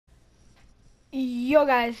Yo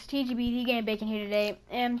guys, TGBT Game Bacon here today,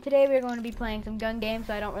 and today we are going to be playing some gun games,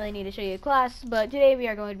 so I don't really need to show you a class, but today we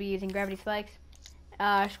are going to be using Gravity Spikes.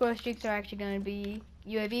 Score streaks are actually going to be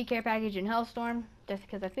UAV, Care Package, and Hellstorm, just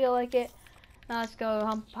because I feel like it. Now let's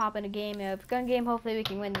go hop in a game of gun game, hopefully we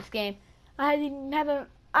can win this game. I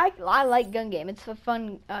like gun game, it's a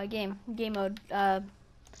fun game mode,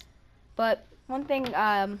 but one thing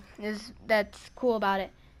that's cool about it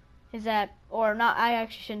is that, or not, I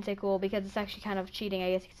actually shouldn't say cool because it's actually kind of cheating,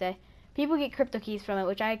 I guess you could say. People get crypto keys from it,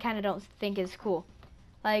 which I kind of don't think is cool.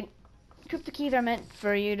 Like, crypto keys are meant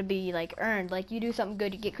for you to be, like, earned. Like, you do something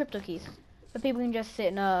good, you get crypto keys. But people can just sit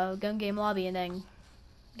in a gun game lobby and then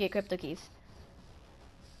get crypto keys.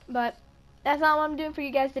 But that's not what I'm doing for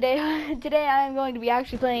you guys today. Today I am going to be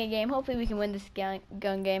actually playing a game. Hopefully we can win this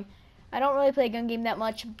gun game. I don't really play gun game that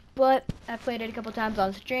much, but I've played it a couple times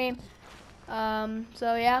on stream.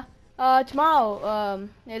 So yeah. Tomorrow,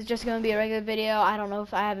 is just going to be a regular video. I don't know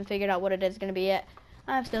if I haven't figured out what it is going to be yet.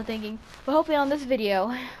 I'm still thinking. But hopefully on this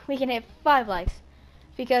video, we can hit 5 likes.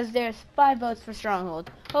 Because there's 5 votes for Stronghold.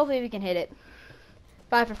 Hopefully we can hit it.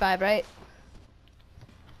 5 for 5, right?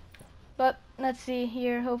 But, let's see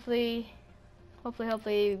here. Hopefully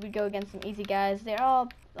we go against some easy guys. They're all,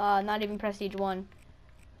 not even Prestige 1.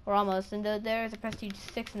 Or almost. And there's a Prestige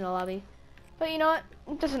 6 in the lobby. But you know what?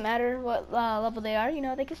 It doesn't matter what level they are. You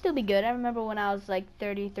know, they can still be good. I remember when I was like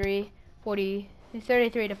 33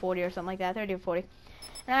 to 40 or something like that. 30 or 40.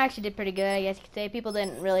 And I actually did pretty good, I guess you could say. People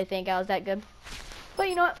didn't really think I was that good. But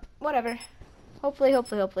you know what? Whatever. Hopefully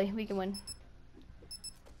we can win.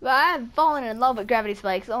 But I've fallen in love with Gravity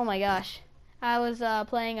Spikes. Oh my gosh. I was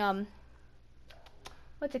playing,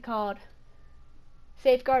 what's it called?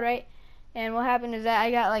 Safeguard, right? And what happened is that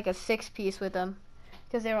I got like a 6-piece with them.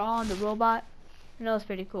 Because they were all on the robot. And that was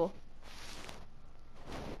pretty cool.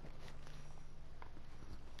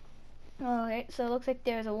 Alright, so it looks like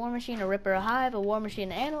there's a War Machine, a Ripper, a Hive, a War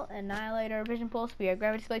Machine, an Annihilator, a Vision Pulse, we have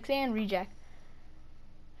Gravity Spikes, and Reject.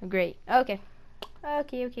 Great. Okay.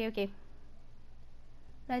 Okay.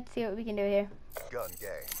 Let's see what we can do here. Gun game.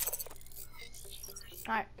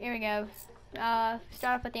 Alright, here we go.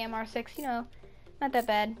 Start off with the MR6, you know, not that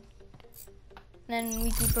bad. And then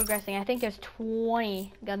we keep progressing. I think there's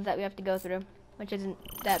 20 guns that we have to go through, which isn't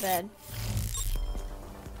that bad.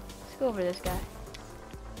 Let's go over this guy.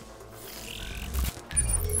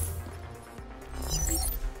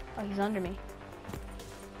 Oh, he's under me.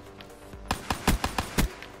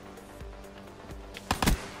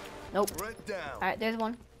 Nope. Alright, there's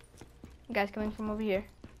one. The guy's coming from over here.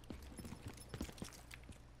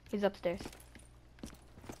 He's upstairs.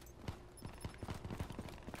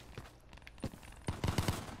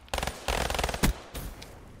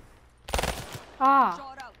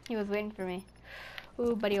 Ah, he was waiting for me.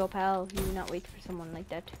 Ooh, buddy, old pal, you do not wait for someone like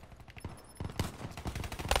that.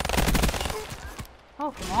 Oh,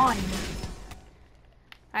 come on.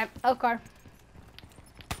 Alright, car.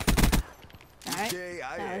 Alright,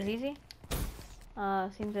 that was easy.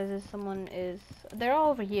 Seems as if someone is... They're all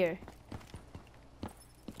over here.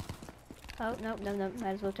 Oh, no, might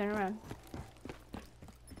as well turn around.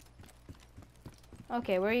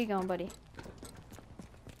 Okay, where are you going, buddy?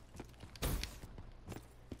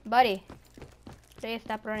 Buddy, please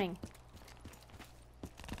stop running.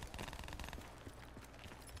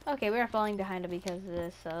 Okay, we are falling behind him because of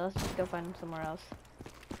this, so let's just go find him somewhere else.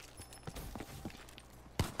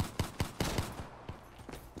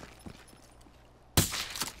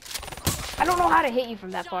 I don't know how to hit you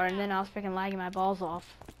from that far, and then I was freaking lagging my balls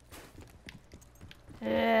off.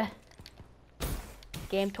 Ugh.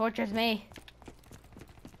 Game tortures me.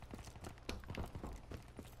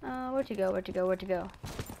 Where'd you go?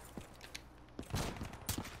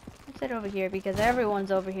 Sit over here because everyone's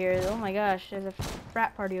over here. Oh my gosh, there's a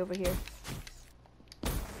frat party over here.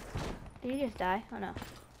 Did you just die? Oh no.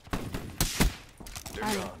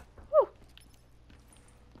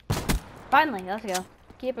 Finally, let's go.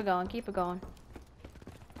 Keep it going.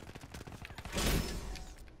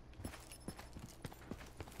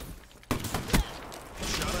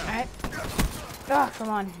 Alright. Oh, come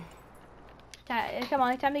on.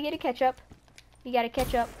 Time to get a catch up. You gotta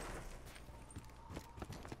catch up.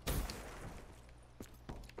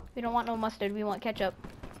 We don't want no mustard, we want ketchup.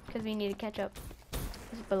 Because we need a ketchup.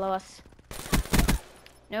 It's below us.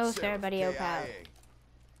 No, sir, buddy, oh pal.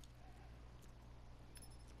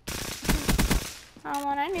 Oh,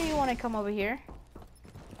 I knew you wanted to come over here.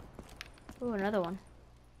 Ooh, another one.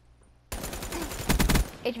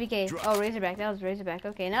 HBK. Oh, Razorback. That was Razorback.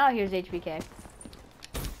 Okay, now here's HBK.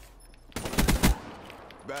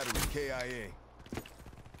 Battery KIA.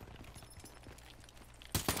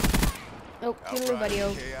 Oh, toodaloo, buddy.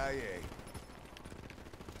 Oh. KIA.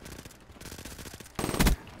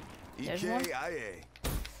 There's one. EKIA.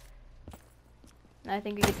 I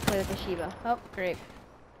think we get to play with the Shiba. Oh, great.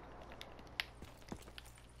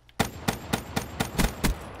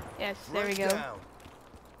 Yes, there we go. Down.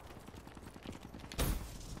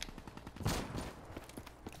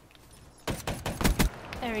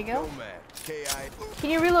 There we go. Nomad. KIA. Can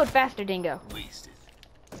you reload faster, Dingo? Wasted.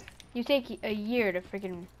 You take a year to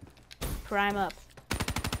freaking prime up.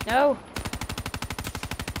 No!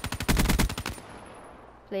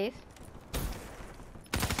 Please.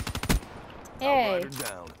 Hey! Outrider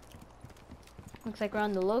down. Looks like we're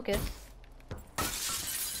on the Locust.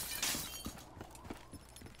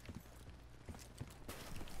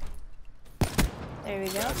 There we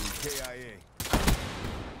go. Battery KIA.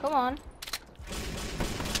 Come on.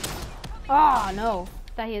 Oh, no.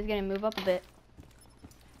 Thought he was gonna move up a bit.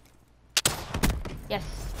 Yes.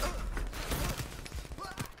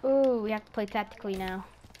 Ooh, we have to play tactically now.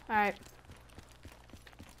 Alright.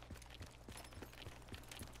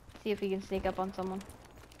 See if we can sneak up on someone.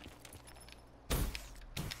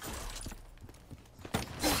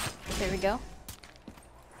 There we go.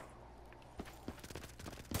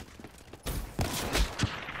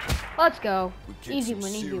 Let's go. We kicked Easy some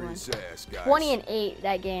win, easy win. serious ass, guys. 20-8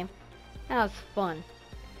 that game. That was fun.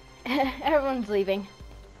 Everyone's leaving.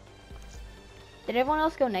 Did everyone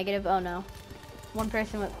else go negative? Oh no. One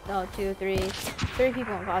person went, oh, 2, 3. 3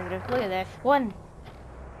 people went positive. Look at this. 1.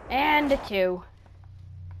 And a 2.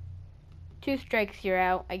 2 strikes, you're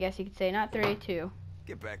out. I guess you could say. Not 3, 2.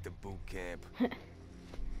 Get back to boot camp.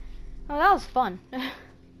 Oh, that was fun.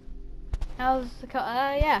 That was,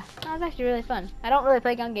 yeah, that was actually really fun. I don't really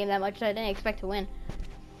play gun game that much, so I didn't expect to win.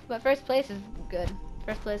 But first place is good.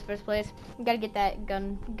 First place. You gotta get that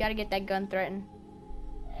gun. Gotta get that gun threatened.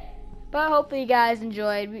 But hopefully you guys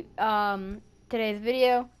enjoyed today's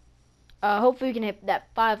video. Hopefully we can hit that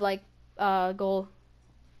 5 like goal.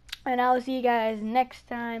 And I will see you guys next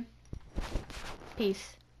time.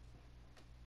 Peace.